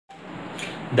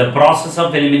The process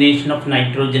of elimination of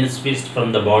nitrogenous waste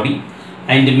from the body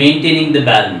and maintaining the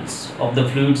balance of the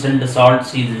fluids and the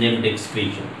salts is named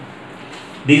excretion.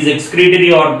 These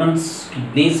excretory organs,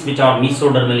 kidneys, which are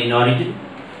mesodermal in origin,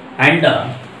 and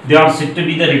they are said to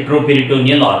be the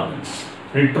retroperitoneal organs.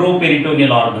 Retroperitoneal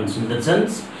organs in the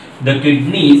sense the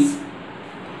kidneys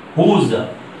whose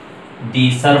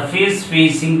the surface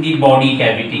facing the body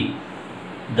cavity,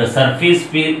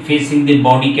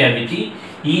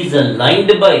 is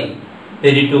lined by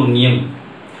peritoneum,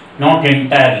 not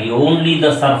entirely, only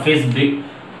the surface bit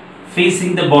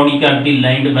facing the body cavity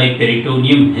lined by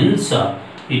peritoneum, hence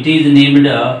it is named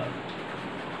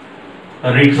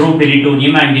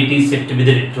retroperitoneum and it is said to be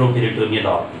the retroperitoneal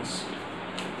organs.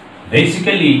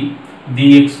 Basically,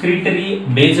 the excretory,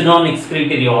 based on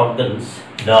excretory organs,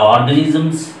 the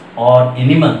organisms or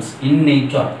animals in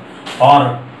nature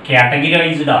are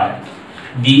categorized as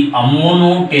the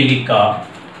ammonotelica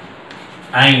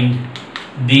and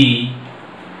the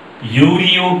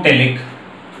ureotelic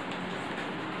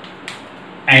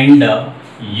and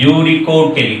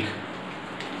uricotelic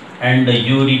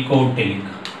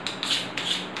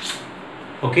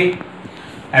Okay,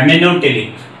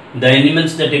 ammonotelic, the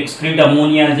animals that excrete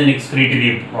ammonia as an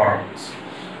excretory product.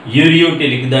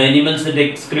 Ureotelic, the animals that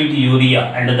excrete urea,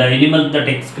 and the animals that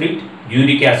excrete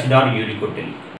uric acid or uricotelic.